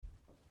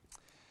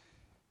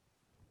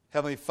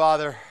Heavenly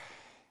Father,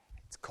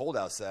 it's cold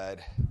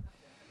outside,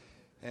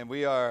 and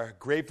we are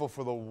grateful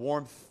for the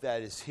warmth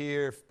that is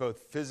here, both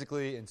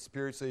physically and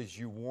spiritually, as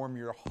you warm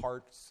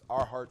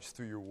our hearts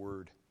through your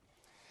word.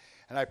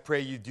 And I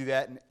pray you do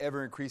that in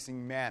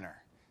ever-increasing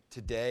manner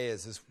today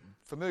as this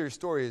familiar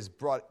story is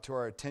brought to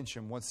our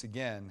attention once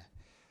again,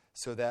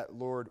 so that,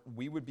 Lord,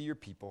 we would be your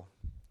people,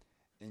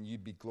 and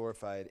you'd be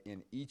glorified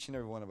in each and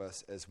every one of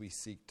us as we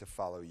seek to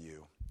follow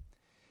you.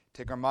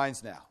 Take our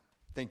minds now,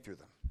 think through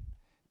them.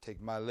 Take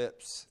my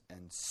lips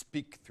and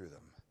speak through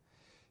them.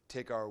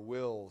 Take our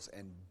wills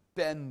and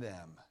bend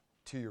them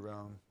to your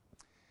own.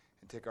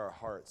 And take our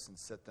hearts and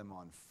set them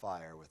on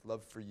fire with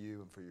love for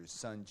you and for your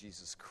Son,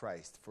 Jesus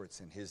Christ. For it's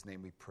in his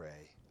name we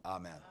pray.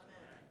 Amen.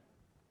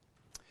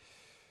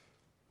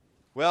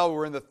 Well,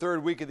 we're in the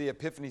third week of the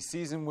Epiphany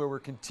season where we're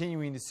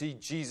continuing to see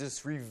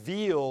Jesus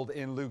revealed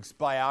in Luke's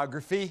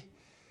biography.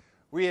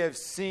 We have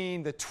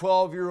seen the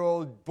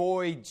 12-year-old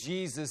boy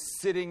Jesus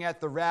sitting at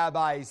the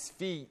rabbi's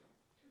feet,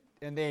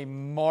 and they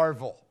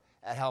marvel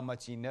at how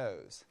much he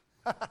knows.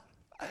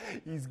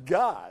 He's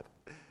God,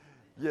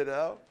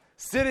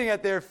 sitting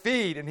at their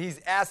feet, and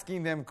he's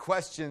asking them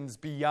questions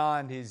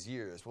beyond his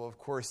years. Well, of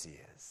course he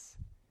is.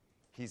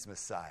 He's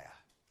Messiah.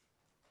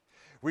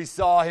 We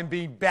saw him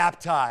being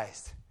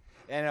baptized,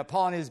 and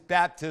upon his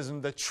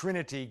baptism, the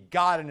Trinity,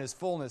 God in his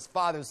fullness,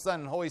 Father,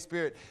 Son, and Holy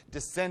Spirit,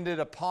 descended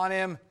upon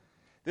him.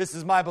 This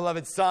is my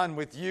beloved Son.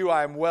 With you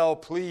I am well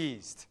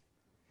pleased.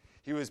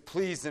 He was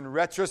pleased in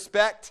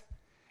retrospect,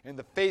 in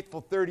the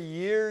faithful 30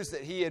 years that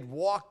he had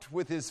walked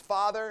with his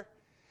Father,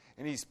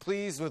 and he's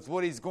pleased with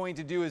what he's going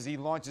to do as he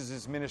launches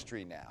his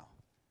ministry now.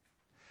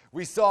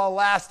 We saw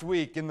last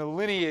week in the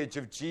lineage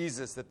of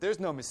Jesus that there's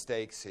no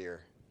mistakes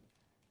here.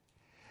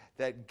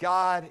 That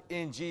God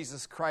in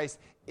Jesus Christ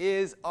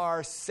is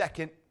our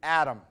second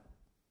Adam.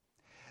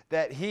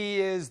 That he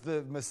is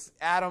the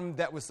Adam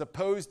that was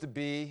supposed to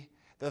be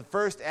the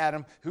first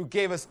Adam who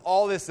gave us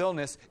all this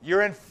illness.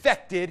 You're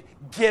infected,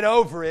 get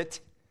over it,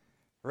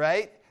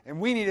 right? And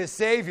we need a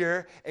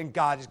Savior, and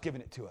God has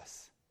given it to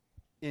us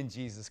in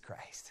Jesus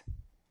Christ.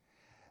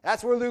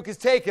 That's where Luke has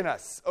taken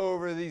us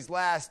over these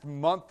last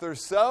month or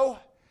so.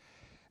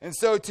 And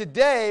so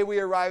today we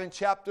arrive in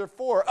chapter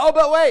 4. Oh,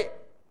 but wait!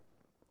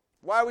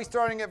 Why are we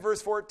starting at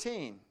verse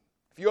 14?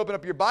 If you open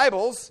up your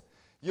Bibles,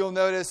 you'll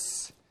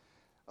notice,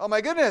 oh my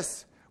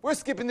goodness, we're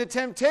skipping the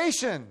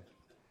temptation.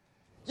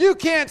 You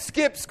can't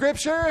skip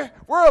Scripture.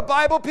 We're a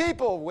Bible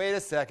people. Wait a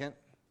second.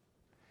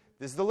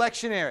 This is the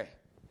lectionary.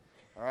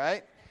 All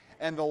right?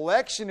 And the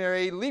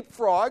lectionary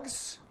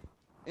leapfrogs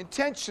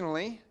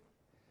intentionally,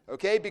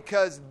 okay,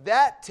 because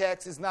that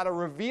text is not a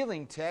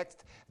revealing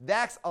text.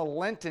 That's a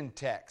Lenten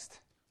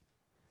text.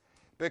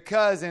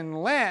 Because in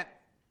Lent,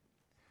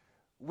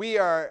 we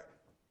are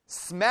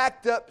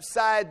smacked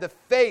upside the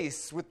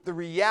face with the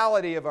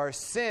reality of our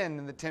sin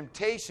and the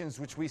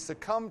temptations which we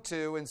succumb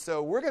to. And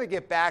so we're going to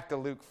get back to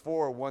Luke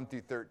 4, 1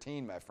 through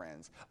 13, my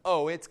friends.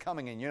 Oh, it's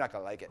coming and you're not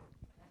going to like it.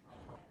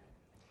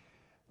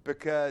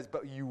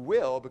 But you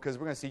will, because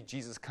we're going to see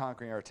Jesus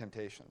conquering our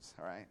temptations,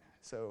 all right?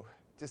 So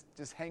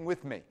just hang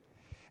with me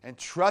and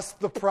trust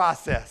the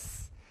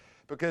process,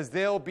 because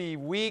there'll be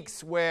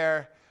weeks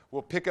where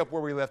we'll pick up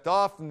where we left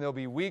off, and there'll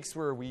be weeks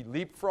where we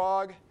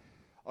leapfrog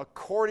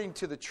according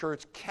to the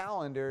church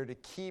calendar to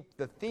keep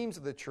the themes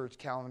of the church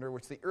calendar,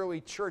 which the early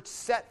church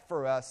set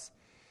for us,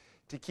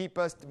 to keep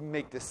us to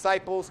make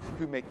disciples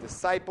who make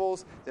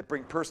disciples, that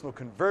bring personal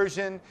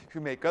conversion, who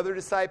make other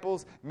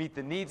disciples, meet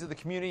the needs of the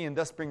community, and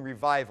thus bring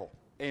revival.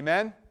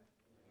 Amen?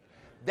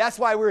 That's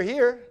why we're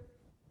here.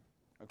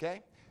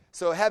 Okay?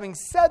 So having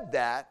said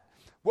that,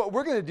 what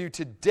we're going to do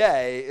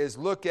today is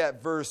look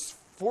at verse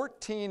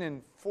 14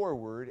 and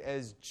forward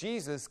as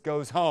Jesus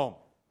goes home.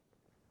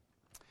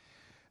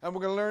 And we're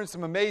going to learn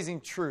some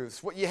amazing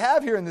truths. What you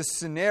have here in this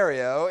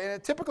scenario, in a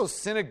typical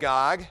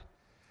synagogue,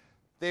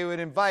 they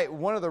would invite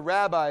one of the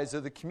rabbis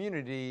of the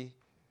community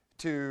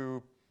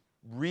to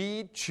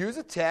read, choose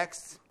a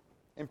text,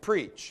 and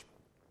preach.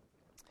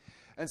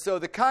 And so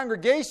the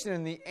congregation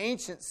in the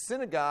ancient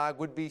synagogue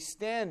would be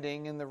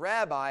standing, and the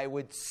rabbi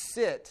would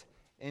sit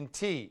and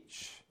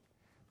teach.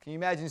 Can you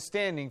imagine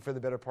standing for the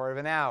better part of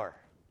an hour?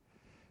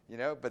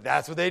 But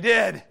that's what they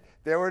did.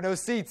 There were no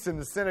seats in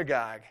the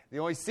synagogue. The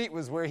only seat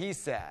was where he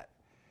sat.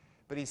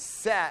 But he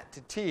sat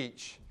to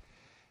teach.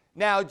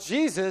 Now,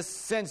 Jesus,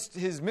 since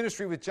his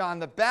ministry with John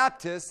the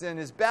Baptist and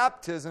his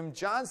baptism,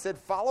 John said,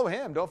 follow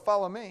him, don't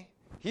follow me.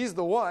 He's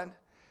the one.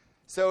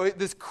 So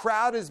this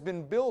crowd has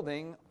been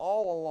building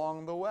all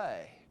along the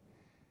way.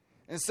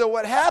 And so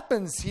what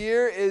happens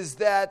here is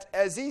that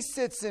as he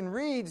sits and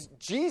reads,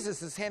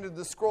 Jesus is handed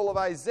the scroll of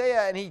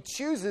Isaiah, and he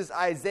chooses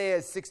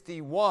Isaiah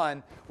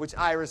 61, which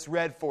Iris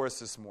read for us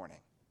this morning.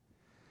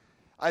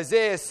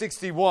 Isaiah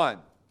 61.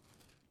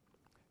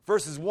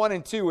 Verses 1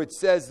 and 2, it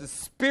says, the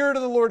Spirit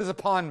of the Lord is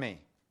upon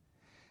me.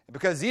 And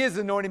because he has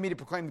anointed me to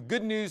proclaim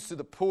good news to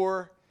the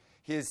poor,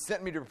 he has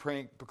sent me to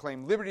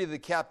proclaim liberty to the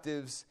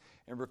captives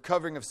and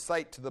recovering of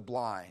sight to the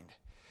blind,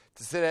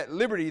 to set at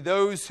liberty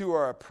those who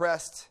are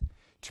oppressed,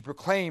 to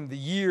proclaim the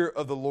year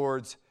of the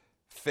Lord's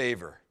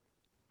favor.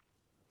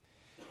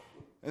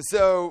 And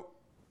so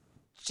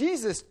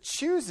Jesus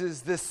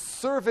chooses this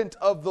servant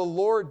of the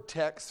Lord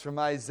text from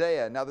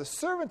Isaiah. Now, the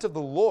servant of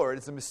the Lord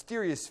is a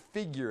mysterious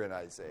figure in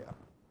Isaiah.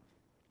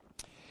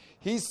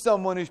 He's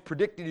someone who's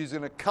predicted who's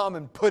going to come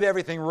and put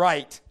everything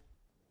right.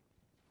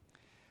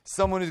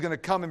 Someone who's going to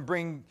come and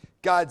bring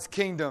God's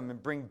kingdom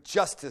and bring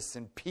justice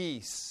and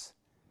peace.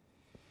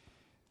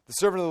 The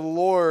servant of the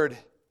Lord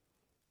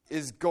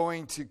is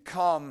going to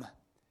come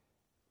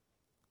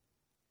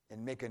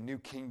and make a new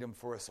kingdom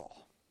for us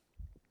all.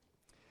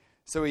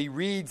 So he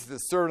reads the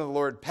servant of the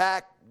Lord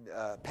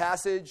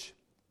passage.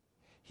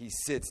 He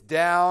sits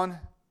down,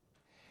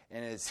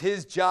 and it's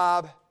his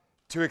job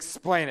to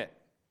explain it.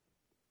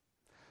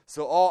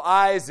 So all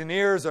eyes and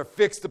ears are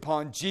fixed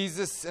upon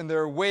Jesus, and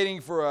they're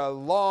waiting for a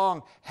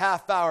long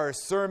half-hour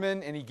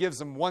sermon, and he gives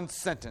them one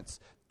sentence.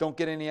 Don't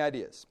get any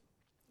ideas.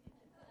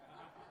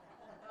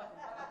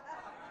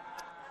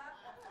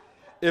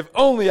 If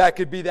only I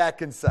could be that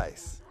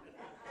concise.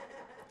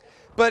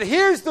 But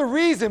here's the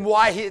reason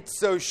why it's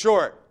so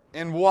short.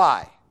 And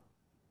why?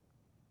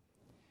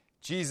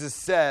 Jesus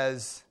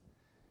says,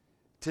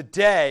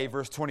 today,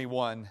 verse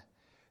 21,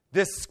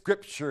 this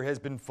scripture has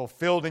been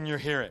fulfilled in your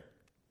hearing.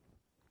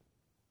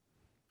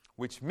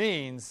 Which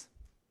means,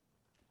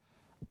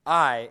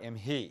 I am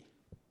He.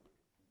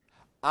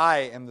 I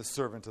am the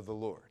servant of the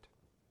Lord.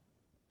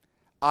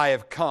 I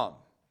have come.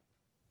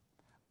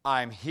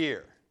 I'm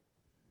here.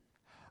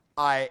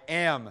 I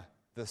am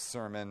the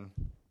sermon.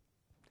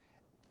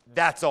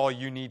 That's all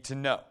you need to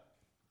know.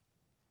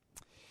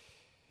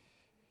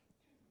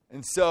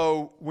 And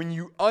so, when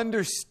you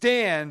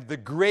understand the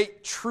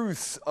great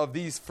truths of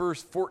these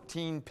first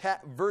 14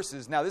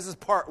 verses, now this is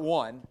part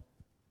 1,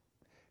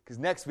 because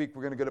next week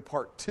we're going to go to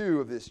part 2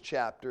 of this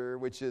chapter,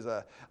 which is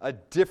a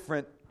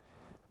different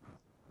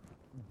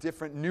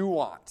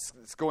nuance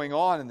that's going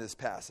on in this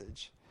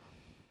passage.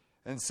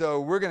 And so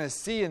we're going to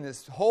see in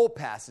this whole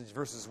passage,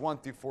 verses 1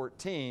 through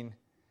 14,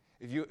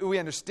 if we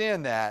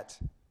understand that,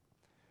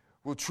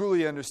 we'll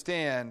truly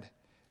understand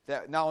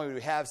that not only do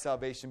we have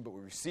salvation, but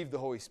we receive the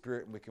Holy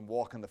Spirit and we can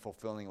walk in the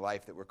fulfilling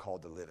life that we're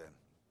called to live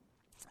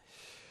in.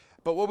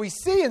 But what we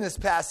see in this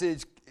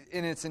passage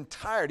in its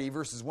entirety,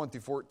 verses 1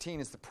 through 14,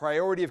 is the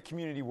priority of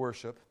community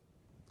worship,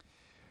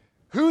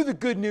 who the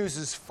good news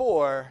is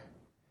for,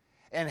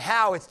 and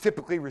how it's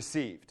typically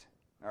received.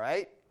 All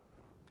right?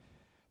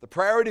 The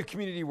priority of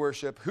community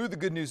worship, who the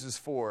good news is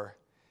for,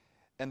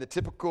 and the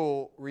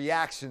typical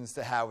reactions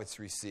to how it's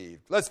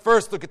received. Let's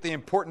first look at the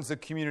importance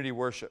of community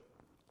worship.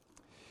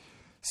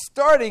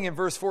 Starting in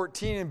verse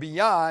 14 and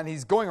beyond,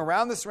 he's going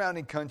around the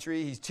surrounding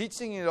country. He's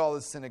teaching at all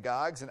the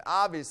synagogues, and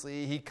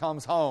obviously he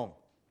comes home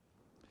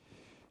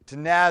to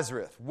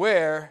Nazareth,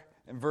 where,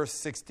 in verse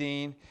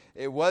 16,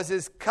 it was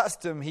his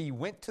custom he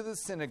went to the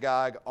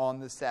synagogue on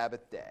the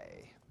Sabbath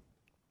day.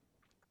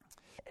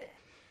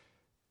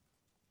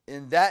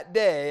 In that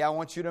day, I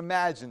want you to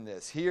imagine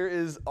this. Here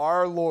is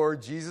our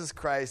Lord Jesus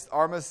Christ,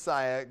 our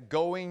Messiah,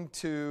 going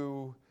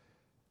to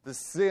the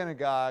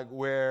synagogue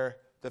where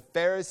the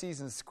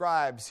Pharisees and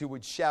scribes who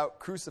would shout,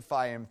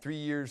 "Crucify him," 3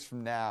 years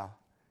from now,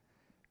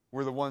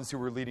 were the ones who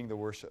were leading the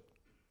worship.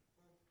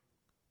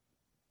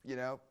 You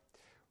know,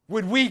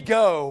 would we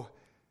go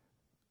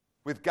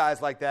with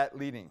guys like that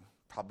leading?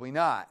 Probably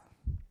not.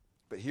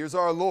 But here's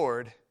our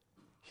Lord.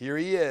 Here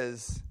he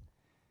is,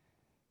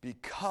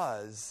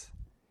 because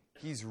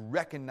he's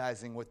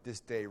recognizing what this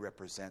day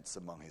represents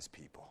among his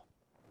people.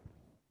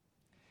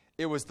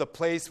 It was the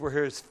place where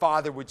his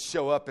Father would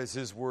show up as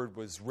his word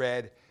was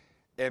read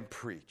and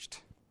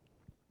preached.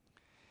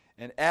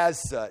 And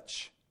as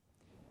such,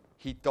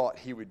 he thought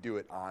he would do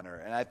it honor.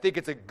 And I think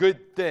it's a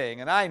good thing.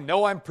 And I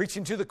know I'm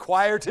preaching to the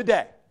choir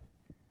today,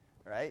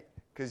 right?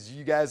 Because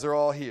you guys are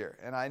all here.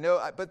 And I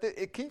know, but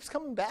it keeps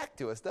coming back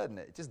to us, doesn't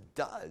it? It just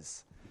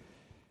does.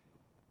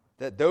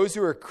 That those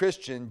who are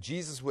Christian,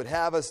 Jesus would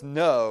have us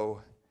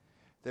know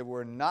that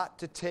we're not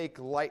to take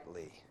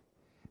lightly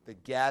the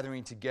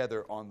gathering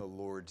together on the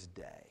Lord's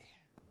day,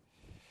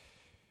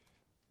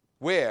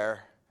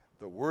 where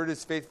the word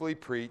is faithfully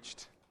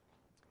preached,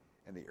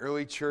 and the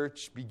early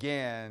church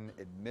began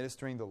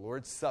administering the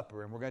Lord's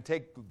Supper. And we're going to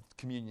take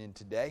communion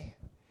today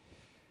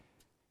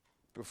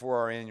before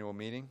our annual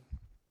meeting,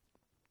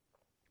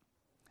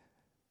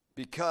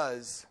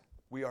 because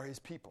we are his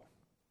people.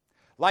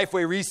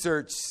 Lifeway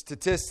Research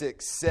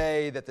statistics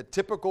say that the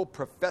typical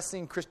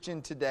professing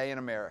Christian today in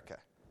America,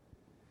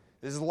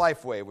 this is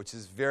Lifeway, which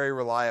is very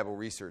reliable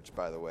research,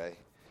 by the way,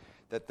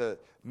 that the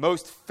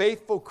most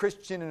faithful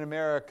Christian in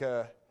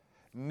America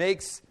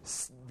makes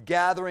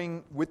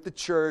gathering with the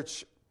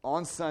church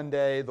on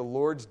Sunday, the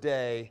Lord's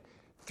Day,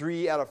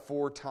 3 out of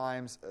 4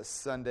 times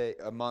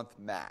a month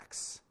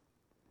max.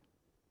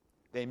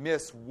 They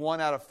miss 1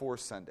 out of 4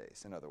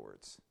 Sundays, in other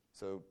words.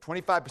 So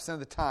 25% of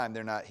the time,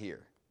 they're not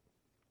here.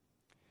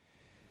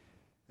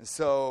 And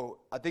so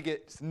I think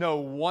it's no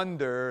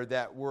wonder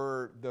that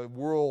the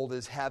world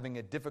is having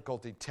a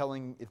difficulty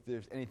telling if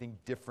there's anything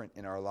different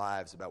in our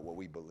lives about what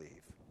we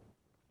believe.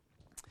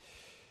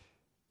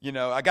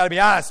 I got to be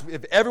honest,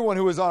 if everyone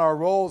who was on our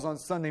rolls on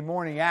Sunday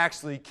morning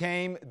actually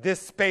came,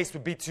 this space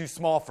would be too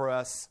small for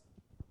us.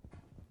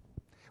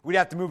 We'd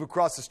have to move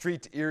across the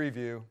street to Erie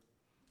View.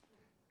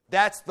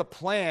 That's the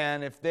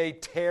plan if they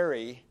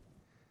tarry.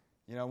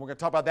 We're going to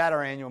talk about that at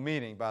our annual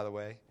meeting, by the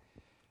way.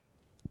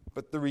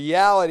 But the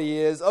reality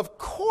is, of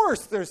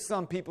course there's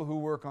some people who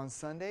work on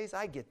Sundays.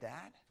 I get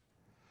that.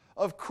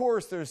 Of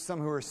course there's some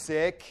who are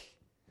sick.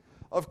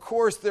 Of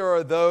course there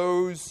are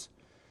those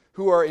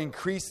who are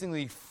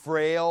increasingly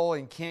frail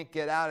and can't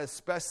get out,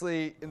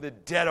 especially in the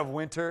dead of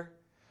winter.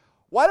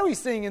 Why do we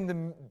sing in the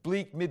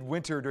bleak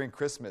midwinter during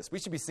Christmas? We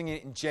should be singing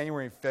it in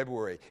January and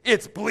February.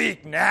 It's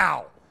bleak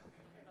now.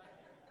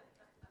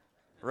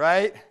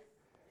 Right?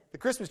 The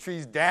Christmas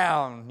tree's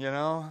down,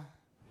 No,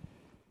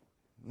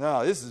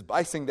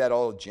 I sing that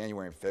all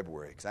January and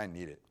February because I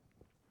need it.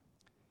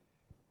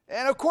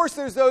 And of course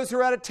there's those who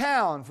are out of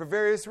town for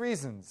various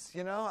reasons.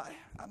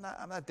 I'm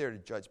not there to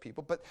judge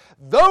people, but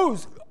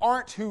those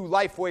aren't who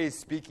Lifeway is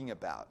speaking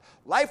about.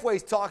 Lifeway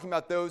is talking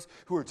about those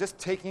who are just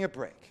taking a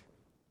break.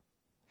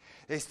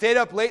 They stayed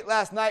up late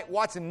last night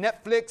watching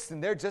Netflix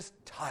and they're just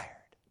tired.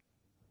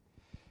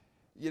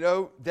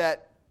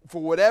 That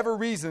for whatever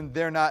reason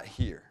they're not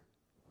here.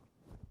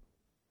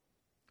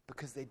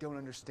 Because they don't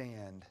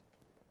understand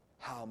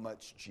how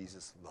much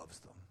Jesus loves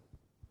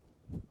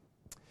them.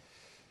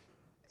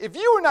 If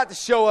you were not to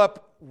show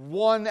up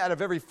 1 out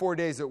of every 4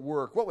 days at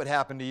work, what would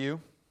happen to you?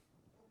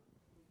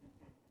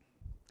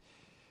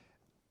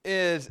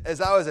 As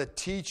I was a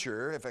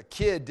teacher, if a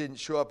kid didn't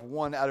show up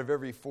 1 out of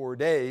every 4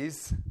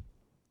 days,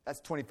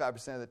 that's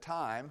 25% of the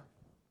time.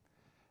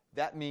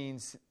 That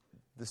means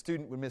the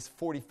student would miss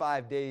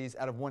 45 days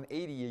out of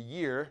 180 a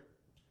year.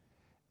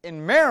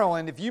 In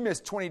Maryland, if you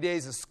missed 20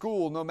 days of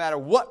school, no matter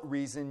what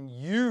reason,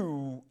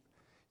 you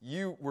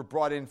were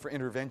brought in for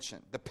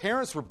intervention. The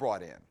parents were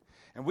brought in.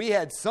 And we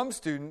had some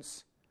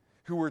students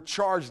who were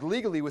charged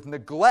legally with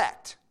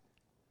neglect.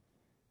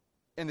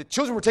 And the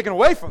children were taken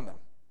away from them.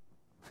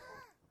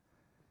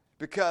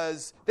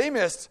 Because they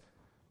missed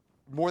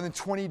more than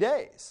 20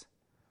 days.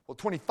 Well,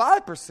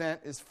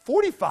 25% is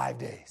 45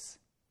 days.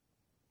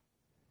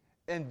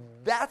 And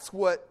that's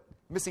what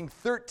missing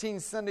 13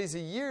 Sundays a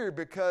year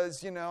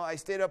because, I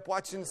stayed up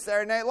watching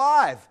Saturday Night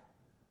Live.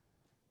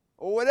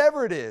 Or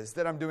whatever it is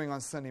that I'm doing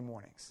on Sunday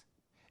mornings.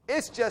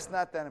 It's just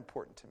not that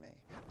important to me.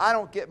 I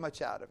don't get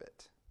much out of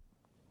it.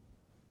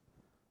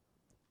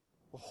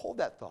 Well, hold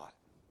that thought.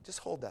 Just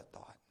hold that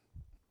thought.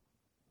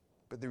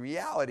 But the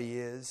reality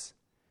is,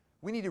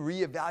 we need to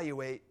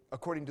reevaluate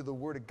according to the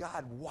Word of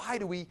God. Why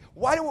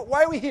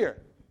are we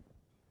here?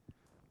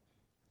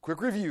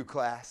 Quick review,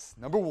 class.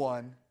 Number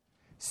 1,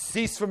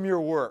 cease from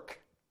your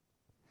work.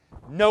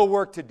 No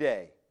work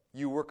today,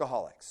 you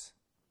workaholics.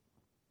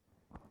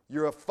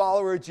 You're a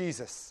follower of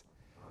Jesus.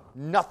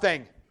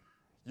 Nothing.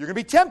 You're going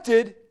to be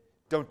tempted.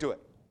 Don't do it.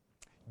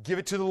 Give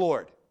it to the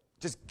Lord.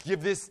 Just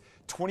give this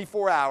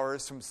 24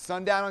 hours from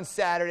sundown on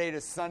Saturday to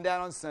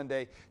sundown on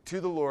Sunday to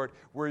the Lord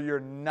where you're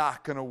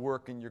not going to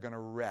work and you're going to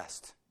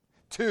rest.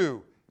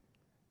 2,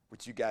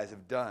 which you guys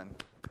have done.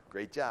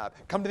 Great job.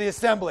 Come to the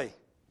assembly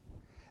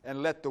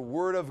and let the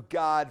Word of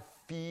God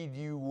feed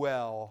you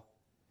well.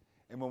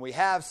 And when we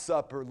have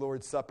supper,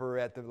 Lord's Supper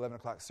at the 11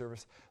 o'clock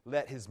service,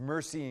 let His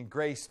mercy and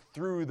grace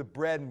through the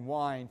bread and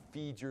wine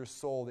feed your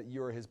soul that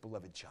you are His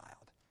beloved child.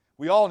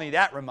 We all need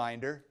that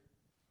reminder.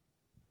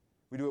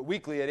 We do it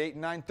weekly at 8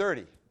 and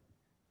 9:30.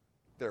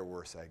 They're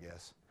worse, I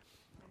guess.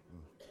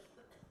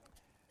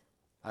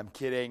 I'm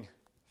kidding.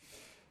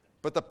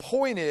 But the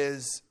point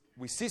is,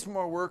 we cease from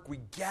our work, we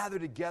gather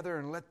together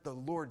and let the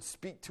Lord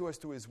speak to us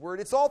through His Word.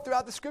 It's all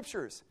throughout the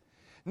Scriptures.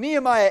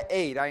 Nehemiah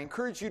 8, I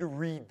encourage you to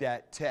read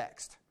that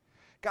text.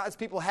 God's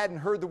people hadn't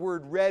heard the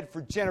Word read for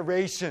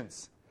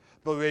generations.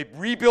 But they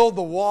rebuild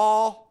the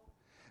wall.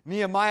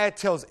 Nehemiah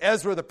tells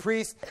Ezra the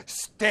priest,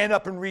 stand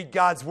up and read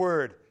God's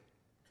Word.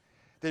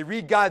 They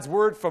read God's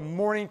Word from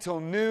morning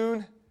till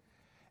noon.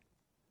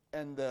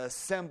 And the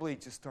assembly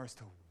just starts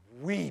to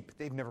weep.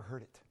 They've never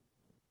heard it.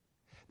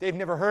 They've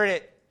never heard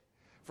it.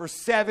 For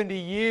 70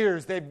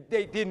 years, they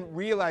didn't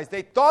realize.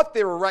 They thought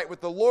they were right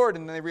with the Lord,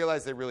 and then they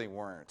realized they really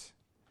weren't.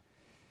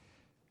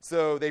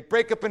 So they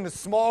break up into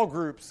small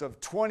groups of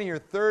 20 or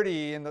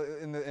 30, and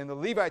the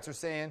Levites are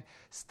saying,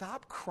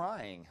 stop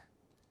crying.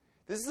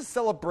 This is a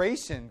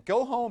celebration.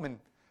 Go home and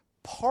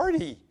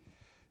party.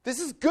 This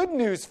is good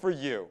news for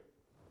you.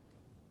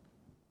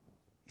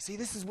 You see,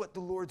 this is what the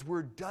Lord's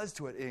Word does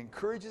to it. It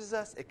encourages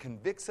us. It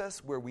convicts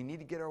us where we need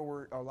to get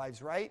our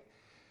lives right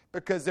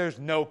because there's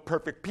no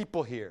perfect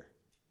people here,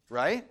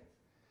 right?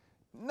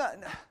 No.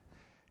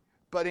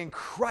 But in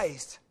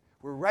Christ,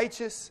 we're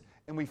righteous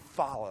and we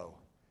follow.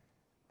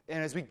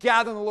 And as we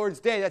gather on the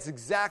Lord's Day, that's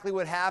exactly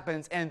what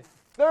happens. And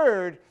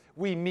third,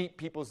 we meet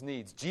people's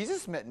needs.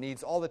 Jesus met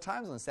needs all the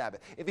times on the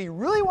Sabbath. If He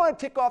really wanted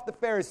to tick off the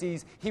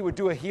Pharisees, He would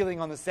do a healing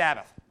on the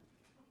Sabbath.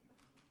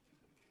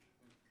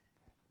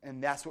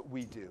 And that's what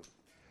we do.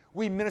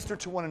 We minister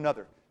to one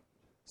another.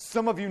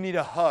 Some of you need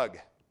a hug.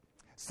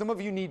 Some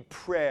of you need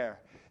prayer.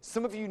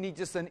 Some of you need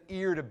just an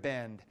ear to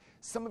bend.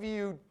 Some of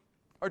you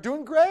are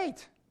doing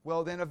great.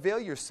 well, then avail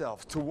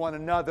yourselves to one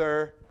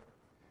another.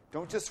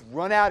 Don't just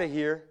run out of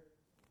here.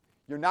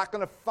 You're not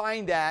going to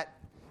find that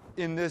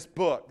in this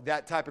book,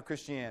 that type of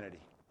Christianity.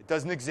 It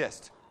doesn't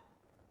exist.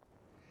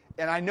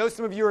 And I know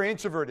some of you are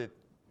introverted,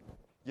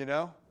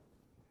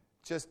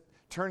 Just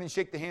turn and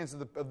shake the hands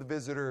of the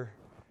visitor.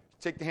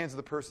 Shake the hands of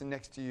the person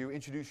next to you.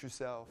 Introduce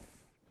yourself.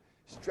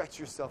 Stretch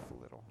yourself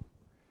a little.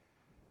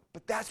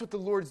 But that's what the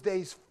Lord's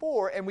Day is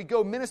for, and we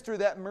go minister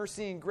that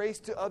mercy and grace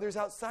to others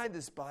outside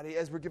this body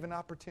as we're given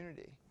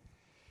opportunity.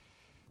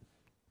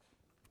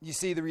 You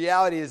see, the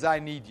reality is I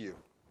need you.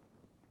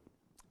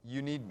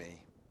 You need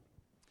me.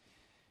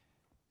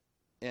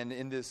 And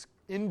in this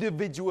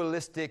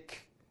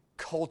individualistic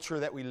culture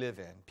that we live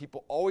in,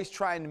 people always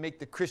trying to make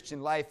the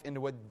Christian life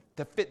into what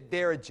to fit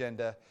their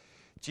agenda,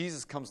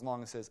 Jesus comes along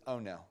and says, oh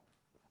no,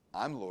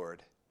 I'm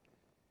Lord.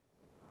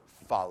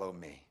 Follow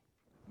me.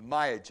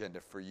 My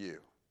agenda for you.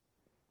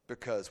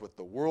 Because what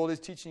the world is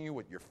teaching you,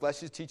 what your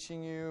flesh is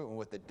teaching you, and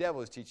what the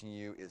devil is teaching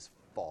you is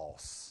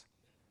false.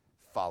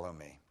 Follow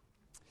me.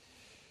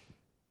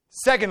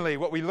 Secondly,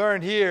 what we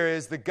learned here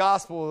is the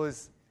gospel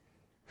is,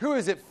 who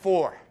is it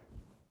for?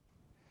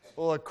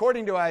 Well,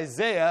 according to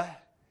Isaiah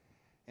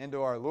and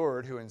to our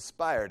Lord who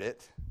inspired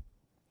it,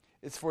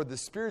 it's for the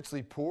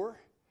spiritually poor,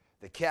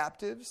 the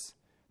captives,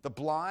 the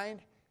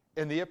blind,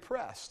 and the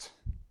oppressed.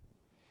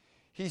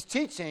 He's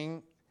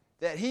teaching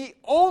that he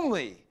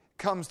only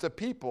comes to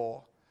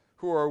people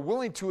who are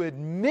willing to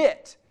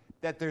admit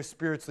that they're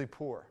spiritually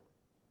poor.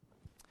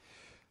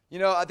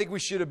 I think we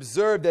should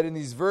observe that in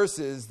these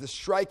verses, the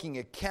striking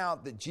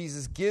account that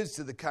Jesus gives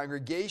to the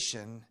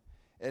congregation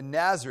in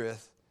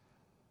Nazareth,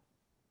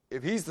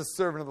 if he's the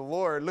servant of the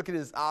Lord, look at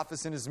his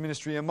office and his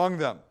ministry among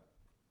them.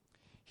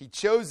 He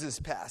chose this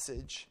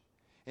passage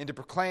and to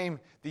proclaim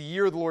the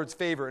year of the Lord's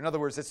favor. In other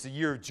words, it's the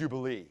year of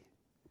Jubilee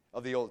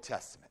of the Old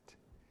Testament.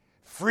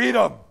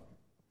 Freedom.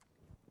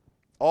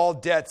 All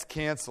debts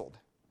canceled.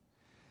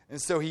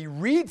 And so he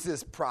reads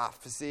this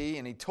prophecy,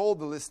 and he told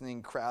the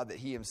listening crowd that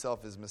he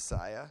himself is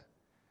Messiah.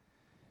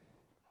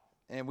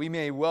 And we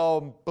may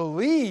well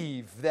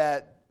believe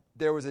that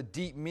there was a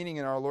deep meaning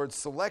in our Lord's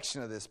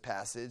selection of this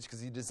passage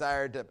because he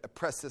desired to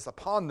press this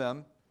upon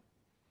them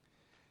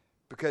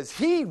because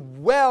he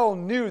well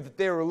knew that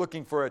they were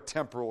looking for a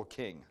temporal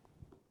king.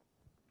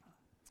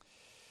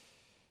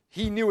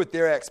 He knew what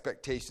their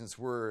expectations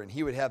were, and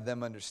he would have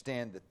them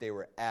understand that they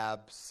were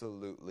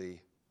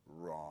absolutely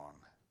wrong.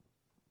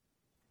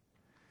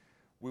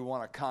 We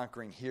want a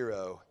conquering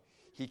hero.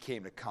 He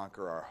came to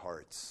conquer our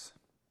hearts.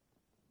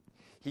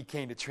 He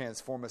came to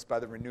transform us by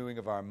the renewing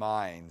of our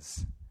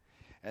minds.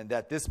 And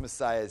that this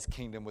Messiah's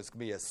kingdom was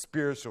going to be a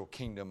spiritual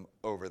kingdom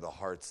over the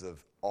hearts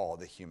of all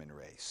the human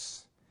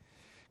race.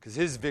 Because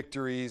his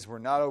victories were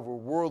not over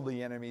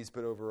worldly enemies,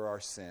 but over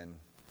our sin.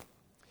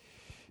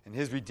 And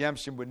his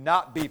redemption would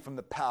not be from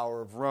the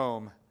power of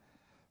Rome,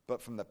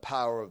 but from the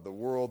power of the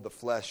world, the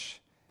flesh,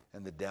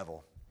 and the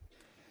devil.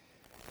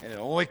 And it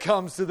only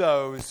comes to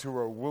those who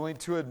are willing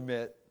to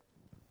admit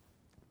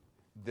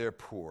they're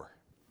poor.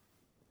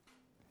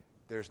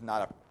 There's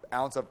not an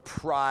ounce of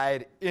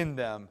pride in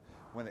them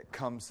when it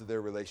comes to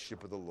their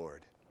relationship with the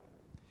Lord.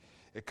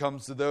 It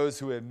comes to those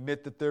who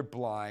admit that they're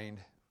blind,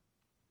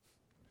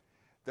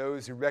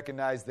 those who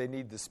recognize they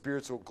need the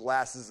spiritual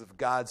glasses of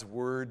God's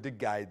word to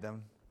guide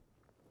them.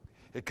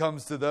 It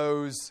comes to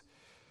those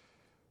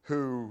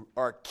who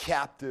are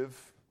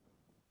captive,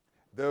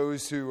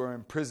 those who are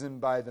imprisoned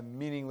by the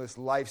meaningless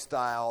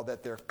lifestyle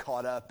that they're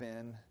caught up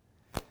in.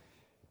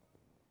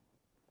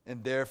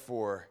 And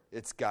therefore,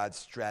 it's God's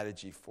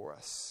strategy for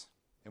us.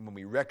 And when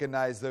we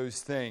recognize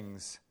those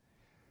things,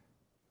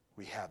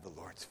 we have the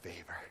Lord's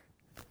favor.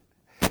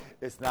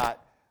 It's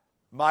not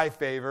my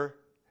favor.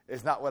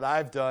 It's not what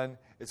I've done.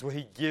 It's what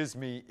he gives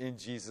me in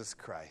Jesus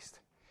Christ.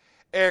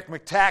 Eric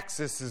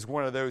Metaxas is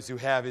one of those who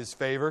have his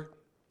favor.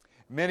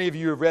 Many of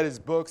you have read his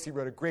books. He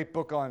wrote a great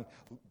book on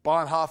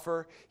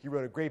Bonhoeffer. He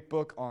wrote a great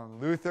book on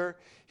Luther.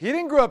 He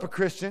didn't grow up a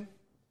Christian.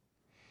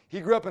 He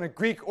grew up in a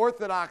Greek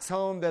Orthodox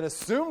home that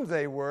assumed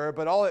they were,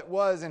 but all it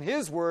was, in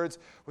his words,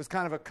 was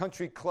kind of a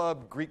country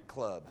club, Greek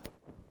club.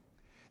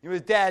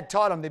 His dad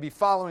taught him they'd be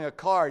following a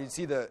card. You'd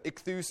see the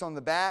ichthus on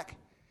the back.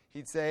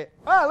 He'd say,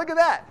 look at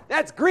that.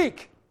 That's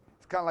Greek.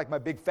 It's kind of like My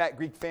Big Fat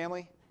Greek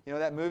Family. You know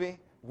that movie?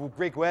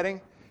 Greek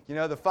Wedding?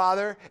 The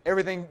father,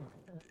 everything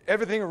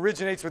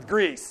originates with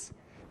Greece.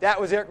 That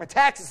was Eric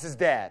Metaxas'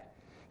 dad.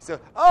 He said,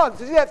 did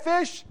you see that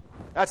fish?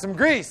 That's some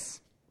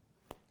grease.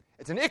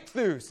 It's an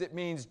ichthus. It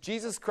means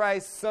Jesus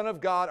Christ, Son of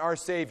God, our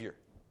Savior.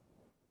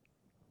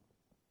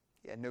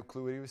 He had no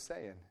clue what he was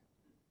saying.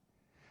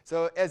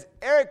 So as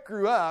Eric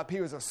grew up,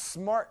 he was a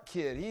smart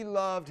kid. He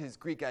loved his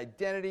Greek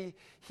identity.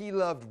 He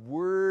loved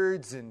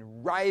words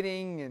and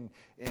writing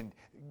and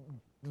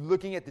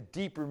looking at the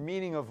deeper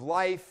meaning of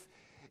life.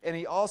 And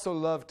he also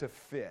loved to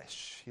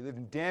fish. He lived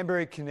in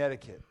Danbury,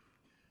 Connecticut.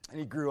 And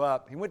he grew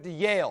up. He went to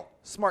Yale.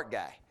 Smart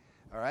guy.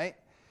 All right?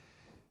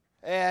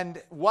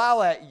 And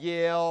while at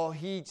Yale,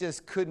 he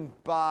just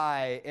couldn't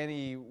buy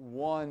any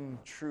one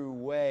true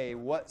way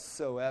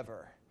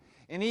whatsoever.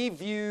 And he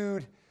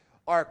viewed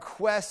our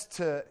quest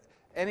to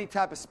any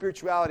type of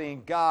spirituality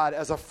in God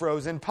as a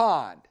frozen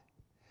pond.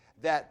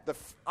 That the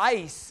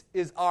ice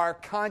is our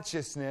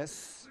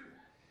consciousness,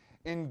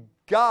 and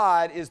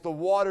God is the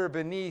water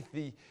beneath,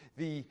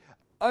 the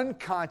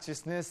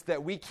unconsciousness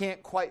that we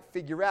can't quite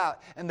figure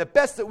out. And the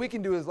best that we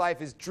can do in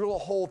life is drill a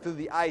hole through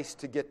the ice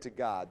to get to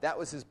God. That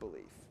was his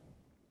belief.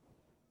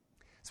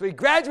 So he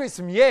graduates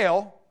from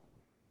Yale,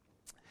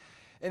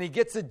 and he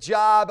gets a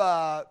job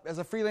as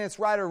a freelance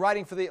writer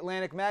writing for the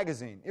Atlantic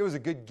magazine. It was a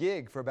good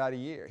gig for about a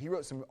year. He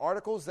wrote some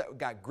articles that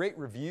got great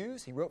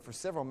reviews. He wrote for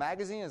several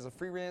magazines as a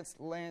freelance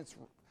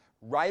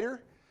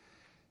writer.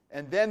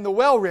 And then the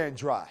well ran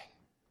dry.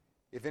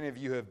 If any of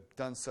you have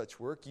done such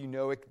work, you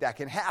know that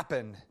can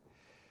happen.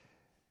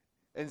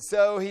 And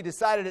so he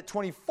decided at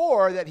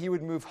 24 that he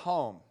would move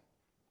home.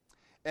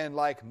 And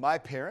like my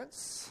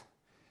parents,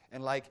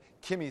 and like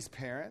Kimmy's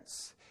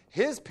parents,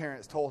 his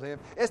parents told him,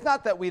 it's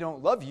not that we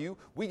don't love you,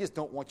 we just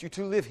don't want you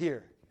to live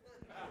here.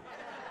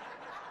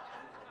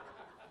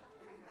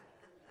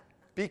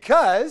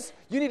 Because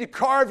you need to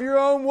carve your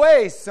own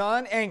way,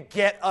 son, and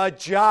get a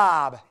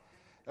job.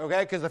 Okay,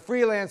 because the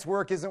freelance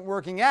work isn't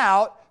working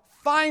out.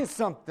 Find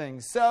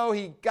something. So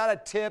he got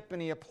a tip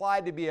and he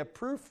applied to be a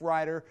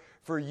proofwriter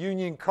for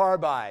Union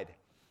Carbide,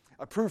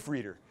 a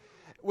proofreader,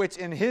 which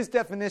in his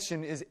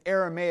definition is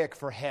Aramaic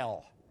for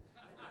hell.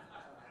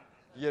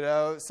 You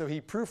know, so he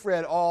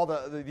proofread all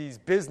these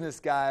business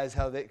guys,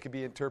 how they could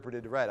be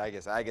interpreted right. I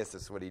guess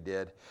that's what he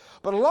did.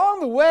 But along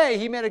the way,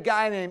 he met a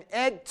guy named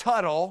Ed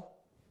Tuttle,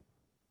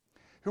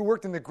 who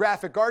worked in the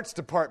graphic arts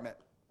department.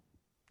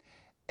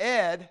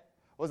 Ed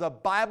was a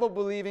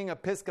Bible-believing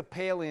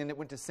Episcopalian that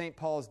went to St.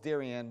 Paul's,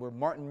 Darien, where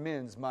Martin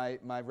Minns, my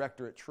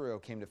rector at Truro,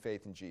 came to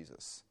faith in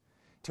Jesus.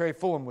 Terry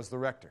Fulham was the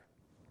rector.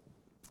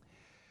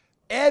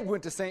 Ed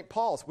went to St.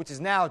 Paul's, which is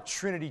now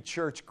Trinity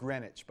Church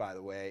Greenwich, by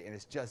the way, and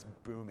it's just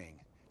booming.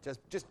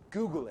 Just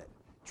Google it.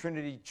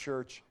 Trinity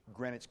Church,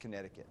 Greenwich,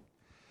 Connecticut.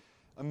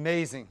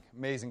 Amazing,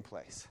 amazing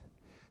place.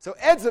 So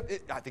I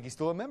think he's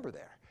still a member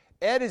there.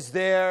 Ed is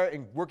there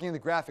and working in the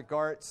graphic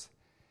arts.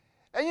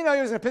 And he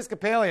was an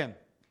Episcopalian.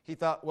 He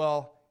thought,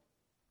 well,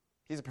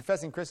 he's a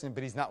professing Christian,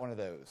 but he's not one of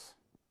those.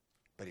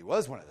 But he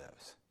was one of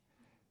those.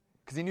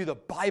 Because he knew the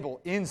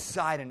Bible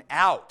inside and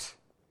out,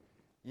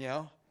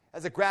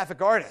 as a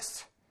graphic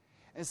artist.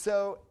 And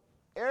so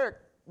Eric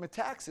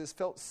Metaxas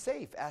felt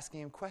safe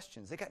asking him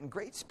questions. They got in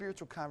great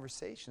spiritual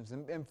conversations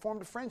and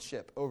formed a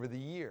friendship over the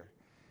year.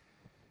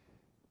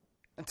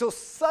 Until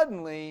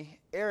suddenly,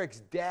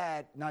 Eric's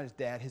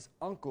his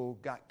uncle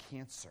got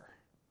cancer.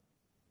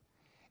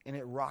 And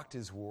it rocked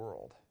his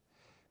world.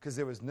 Because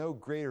there was no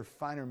greater,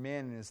 finer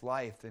man in his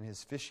life than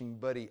his fishing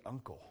buddy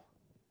uncle.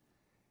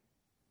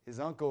 His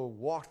uncle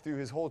walked through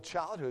his whole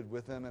childhood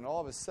with him, and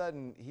all of a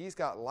sudden, he's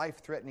got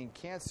life-threatening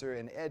cancer,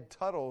 and Ed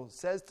Tuttle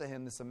says to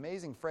him this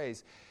amazing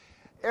phrase,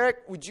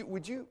 Eric, would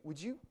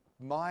you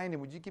mind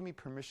and would you give me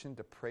permission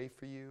to pray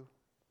for you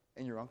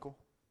and your uncle?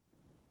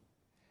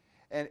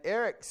 And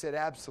Eric said,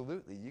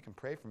 absolutely, you can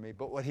pray for me.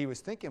 But what he was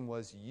thinking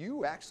was,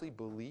 you actually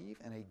believe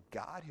in a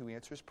God who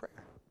answers prayer.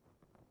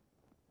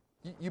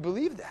 You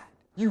believe that.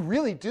 You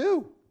really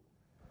do.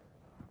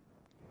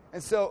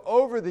 And so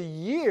over the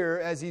year,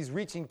 as he's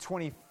reaching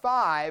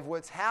 25,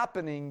 what's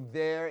happening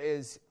there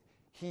is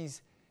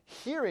he's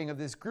hearing of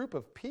this group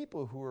of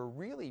people who are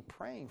really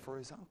praying for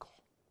his uncle.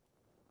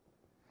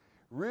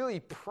 Really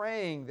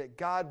praying that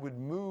God would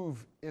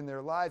move in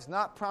their lives,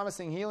 not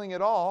promising healing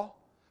at all,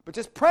 but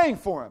just praying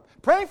for him.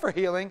 Praying for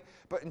healing,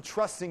 but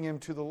entrusting him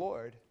to the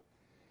Lord.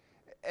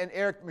 And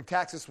Eric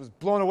Metaxas was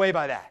blown away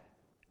by that.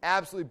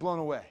 Absolutely blown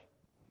away.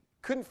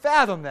 Couldn't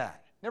fathom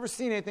that. Never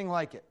seen anything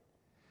like it.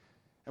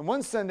 And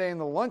one Sunday in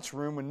the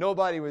lunchroom, when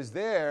nobody was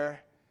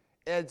there,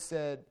 Ed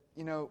said,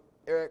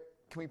 Eric,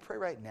 can we pray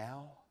right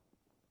now?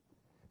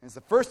 And it's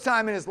the first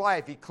time in his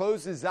life he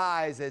closed his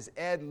eyes as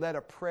Ed led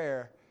a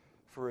prayer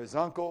for his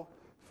uncle,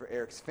 for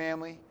Eric's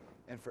family,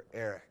 and for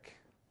Eric.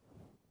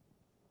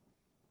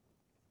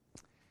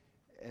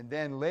 And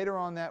then later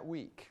on that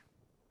week,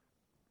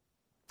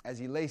 as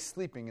he lay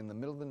sleeping in the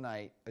middle of the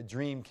night, a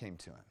dream came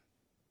to him.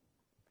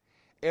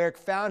 Eric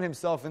found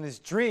himself in this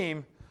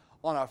dream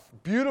on a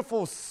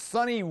beautiful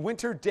sunny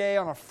winter day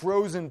on a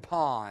frozen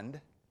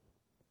pond,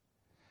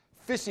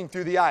 fishing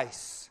through the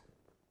ice.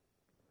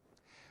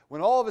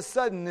 When all of a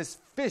sudden this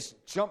fish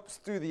jumps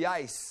through the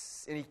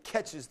ice and he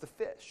catches the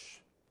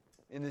fish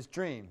in this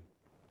dream.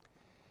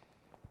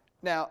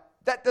 Now,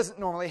 that doesn't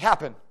normally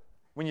happen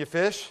when you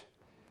fish,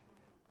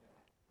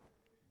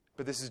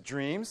 but this is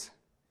dreams,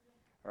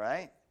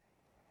 right?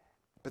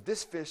 But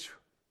this fish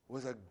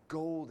was a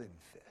golden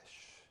fish.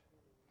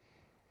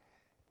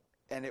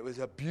 And it was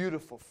a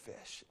beautiful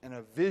fish and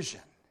a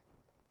vision.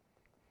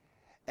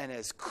 And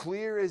as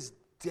clear as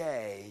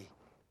day,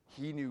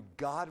 he knew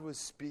God was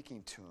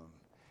speaking to him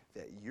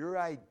that your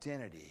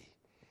identity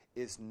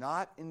is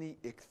not in the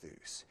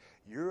ichthus.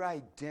 Your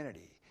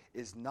identity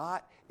is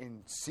not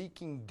in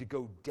seeking to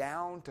go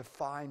down to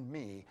find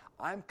me.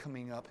 I'm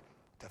coming up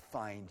to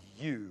find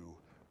you.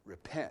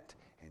 Repent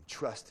and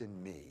trust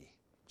in me,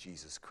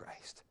 Jesus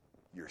Christ,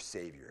 your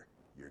Savior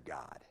your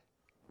God.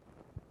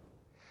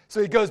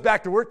 So he goes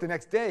back to work the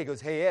next day. He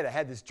goes, hey, Ed, I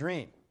had this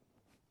dream.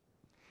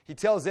 He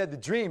tells Ed the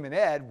dream, and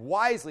Ed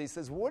wisely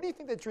says, what do you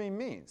think that dream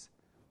means?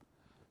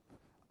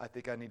 I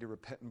think I need to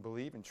repent and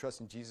believe and trust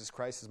in Jesus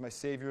Christ as my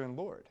Savior and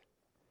Lord.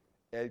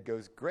 Ed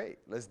goes, great,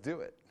 let's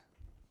do it.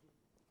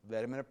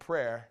 Led him in a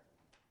prayer.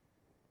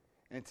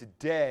 And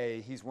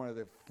today, he's one of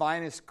the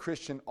finest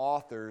Christian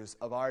authors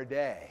of our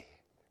day,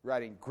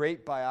 writing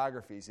great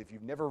biographies. If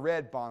you've never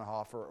read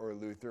Bonhoeffer or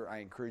Luther, I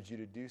encourage you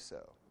to do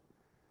so.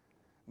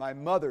 My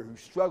mother, who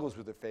struggles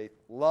with her faith,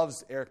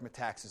 loves Eric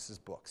Metaxas'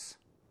 books.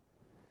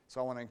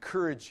 So I want to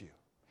encourage you.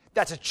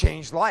 That's a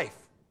changed life.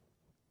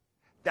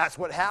 That's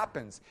what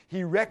happens.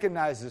 He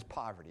recognized his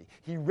poverty.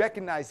 He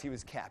recognized he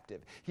was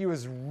captive. He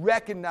was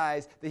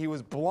recognized that he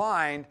was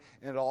blind,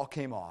 and it all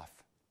came off.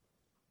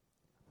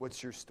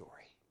 What's your story?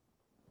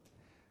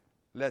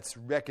 Let's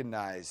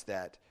recognize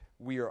that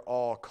we are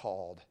all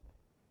called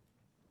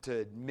to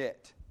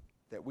admit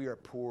that we are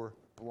poor,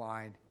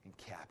 blind, and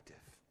captive.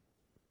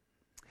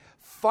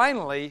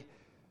 Finally,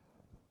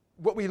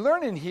 what we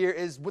learn in here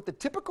is what the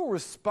typical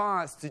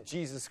response to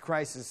Jesus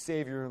Christ as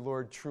Savior and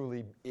Lord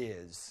truly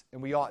is,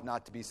 and we ought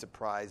not to be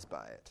surprised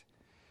by it.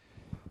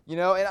 You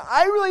know, and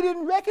I really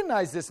didn't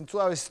recognize this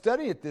until I was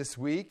studying it this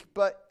week,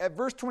 but at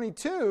verse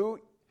 22,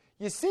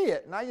 you see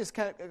it, and I just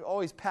kind of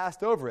always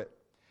passed over it.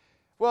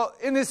 Well,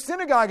 in this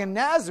synagogue in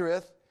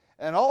Nazareth,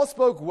 and all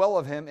spoke well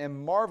of him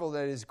and marveled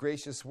at his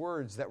gracious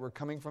words that were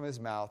coming from his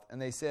mouth,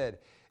 and they said,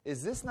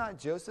 is this not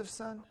Joseph's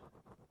son?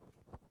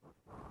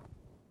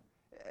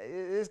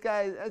 This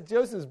guy, that's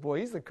Joseph's boy.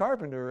 He's the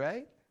carpenter,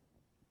 right?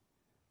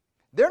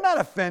 They're not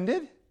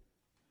offended.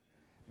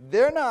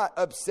 They're not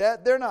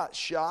upset. They're not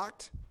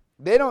shocked.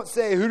 They don't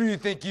say, who do you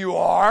think you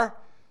are?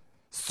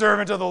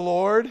 Servant of the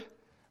Lord?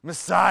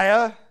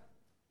 Messiah?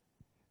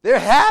 They're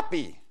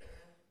happy.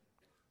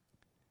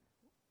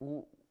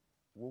 Well,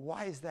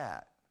 why is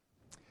that?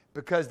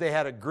 Because they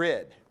had a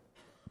grid.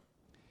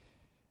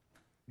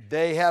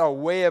 They had a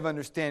way of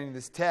understanding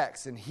this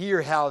text, and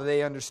hear how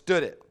they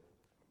understood it.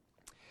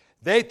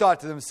 They thought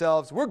to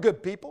themselves, we're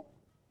good people.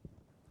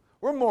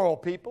 We're moral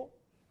people.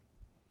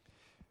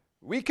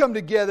 We come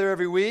together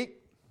every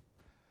week.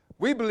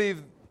 We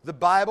believe the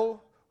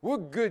Bible. We're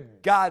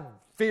good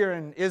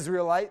God-fearing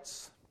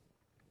Israelites.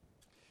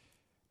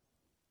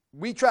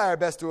 We try our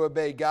best to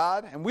obey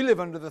God, and we live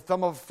under the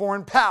thumb of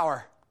foreign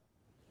power.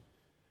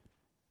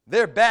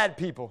 They're bad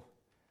people,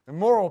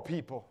 immoral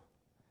people,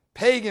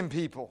 pagan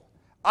people,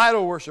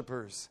 idol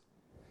worshipers.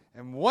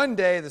 And one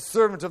day, the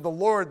servant of the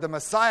Lord, the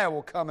Messiah,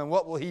 will come, and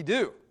what will he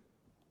do?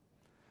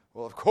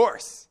 Well, of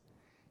course,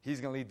 he's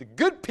going to lead the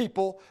good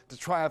people to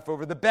triumph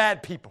over the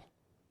bad people.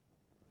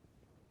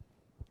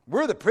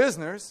 We're the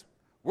prisoners.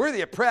 We're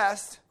the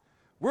oppressed.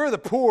 We're the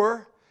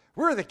poor.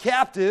 We're the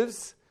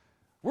captives.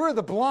 We're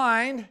the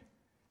blind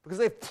because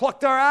they've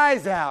plucked our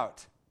eyes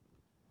out.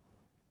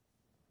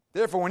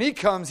 Therefore, when he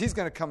comes, he's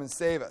going to come and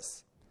save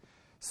us.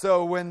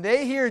 So when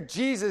they hear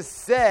Jesus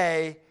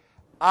say,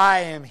 I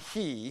am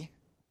he,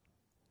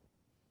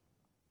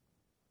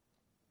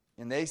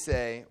 and they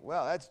say,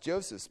 well, that's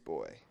Joseph's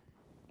boy.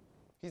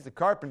 He's the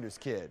carpenter's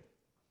kid.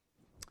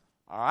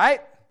 All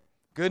right,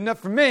 good enough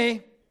for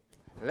me.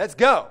 Let's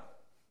go.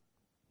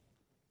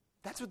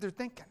 That's what they're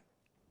thinking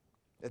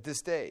at this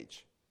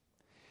stage.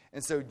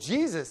 And so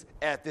Jesus,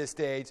 at this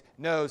stage,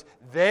 knows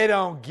they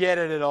don't get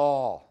it at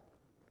all.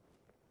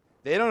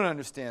 They don't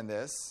understand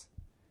this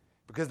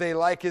because they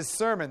like his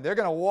sermon. They're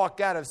going to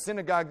walk out of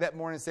synagogue that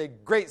morning and say,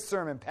 great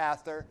sermon,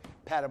 Pastor.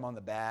 Pat him on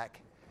the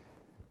back.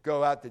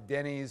 Go out to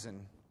Denny's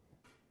and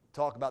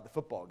talk about the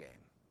football game.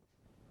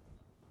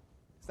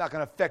 It's not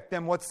going to affect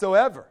them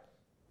whatsoever.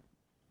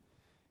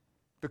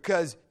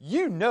 Because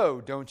you know,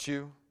 don't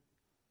you?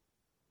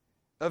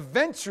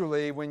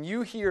 Eventually, when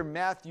you hear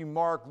Matthew,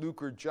 Mark,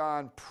 Luke, or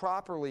John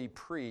properly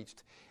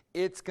preached,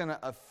 it's going to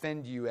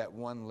offend you at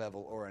one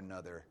level or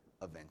another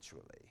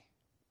eventually.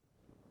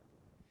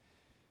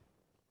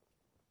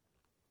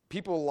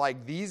 People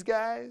like these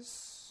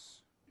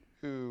guys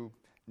who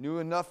knew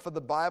enough of the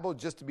Bible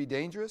just to be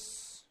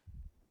dangerous,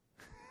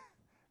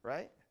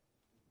 right?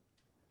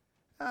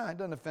 It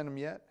doesn't offend them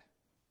yet.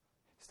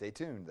 Stay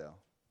tuned, though.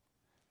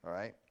 All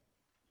right?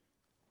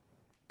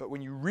 But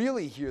when you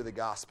really hear the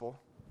gospel,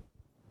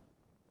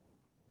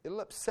 it'll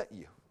upset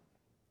you.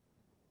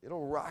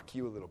 It'll rock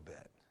you a little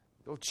bit.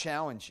 It'll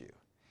challenge you.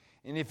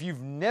 And if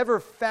you've never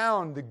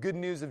found the good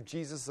news of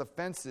Jesus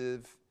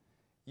offensive,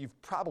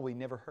 you've probably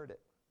never heard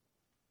it.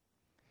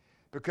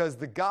 Because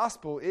the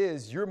gospel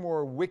is you're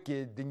more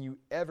wicked than you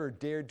ever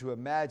dared to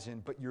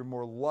imagine, but you're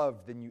more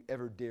loved than you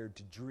ever dared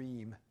to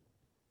dream.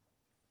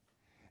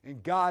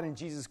 And God and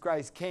Jesus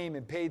Christ came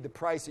and paid the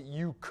price that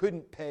you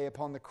couldn't pay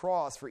upon the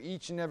cross for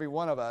each and every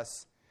one of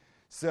us,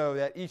 so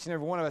that each and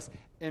every one of us,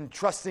 in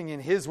trusting in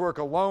his work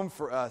alone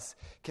for us,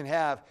 can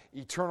have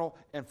eternal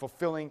and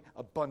fulfilling,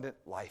 abundant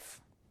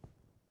life.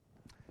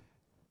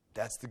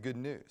 That's the good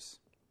news.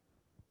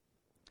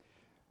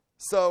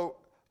 So,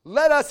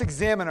 let us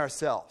examine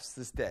ourselves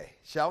this day,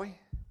 shall we?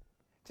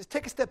 Just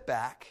take a step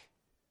back.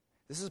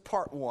 This is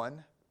part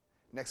one.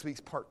 Next week's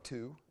part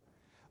 2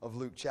 of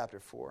Luke chapter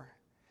 4.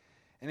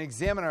 And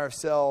examine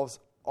ourselves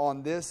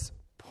on this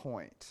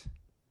point.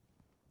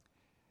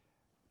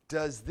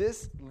 Does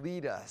this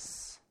lead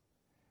us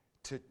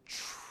to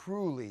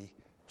truly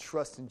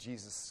trust in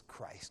Jesus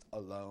Christ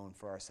alone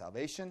for our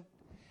salvation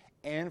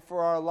and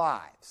for our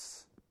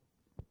lives?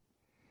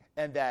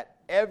 And that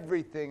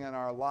everything in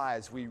our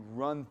lives we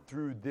run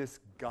through this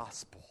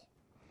gospel.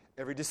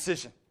 Every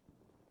decision,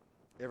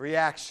 every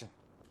action,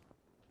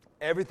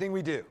 everything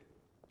we do.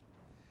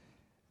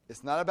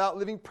 It's not about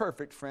living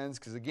perfect, friends,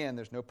 because again,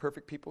 there's no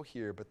perfect people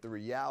here, but the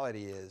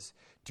reality is,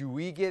 do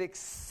we get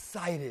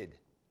excited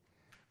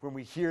when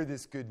we hear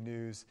this good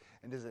news,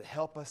 and does it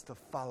help us to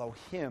follow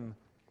Him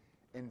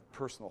in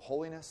personal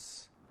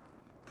holiness,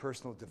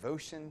 personal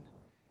devotion,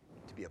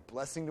 to be a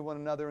blessing to one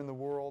another in the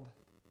world,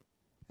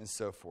 and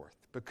so forth?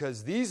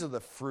 Because these are the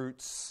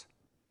fruits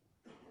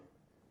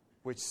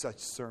which such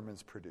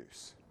sermons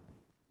produce.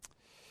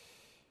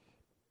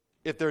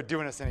 If they're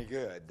doing us any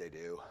good, they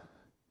do.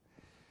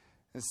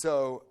 And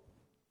so,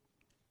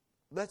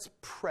 let's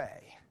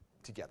pray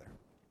together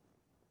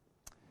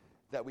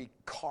that we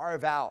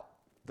carve out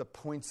the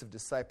points of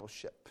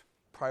discipleship,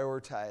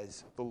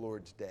 prioritize the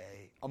Lord's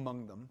Day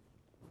among them,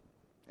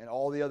 and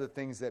all the other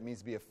things that means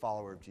to be a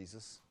follower of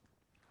Jesus.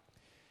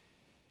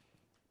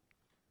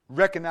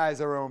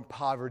 Recognize our own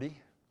poverty,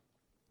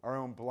 our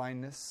own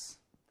blindness,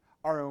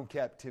 our own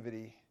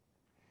captivity,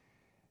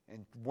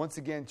 and once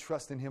again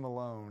trust in Him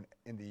alone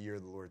in the year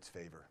of the Lord's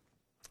favor.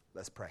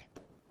 Let's pray.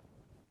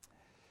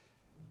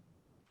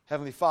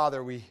 Heavenly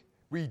Father, we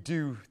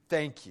do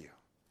thank You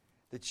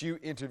that You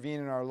intervene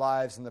in our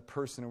lives in the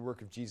person and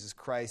work of Jesus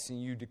Christ, and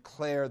You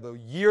declare the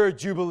year of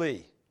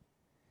Jubilee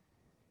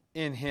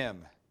in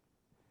Him,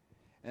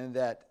 and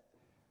that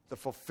the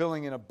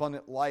fulfilling and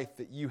abundant life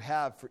that You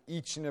have for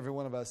each and every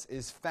one of us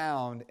is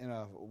found in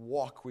a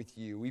walk with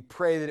You. We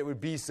pray that it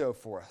would be so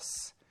for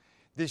us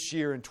this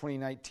year in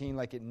 2019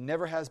 like it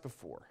never has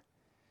before.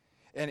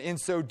 And in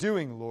so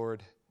doing,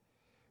 Lord,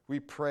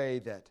 we pray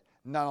that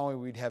not only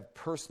we'd have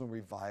personal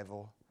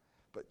revival,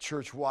 but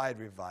church-wide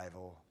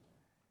revival.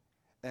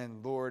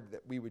 And Lord,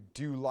 that we would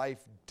do life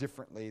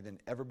differently than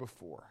ever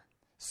before,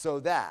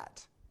 so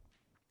that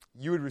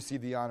You would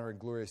receive the honor and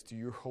glory to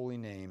Your holy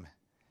name.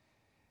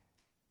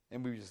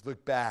 And we would just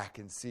look back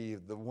and see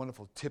the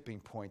wonderful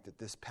tipping point that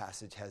this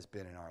passage has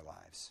been in our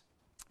lives.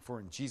 For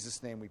in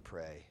Jesus' name we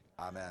pray.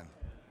 Amen.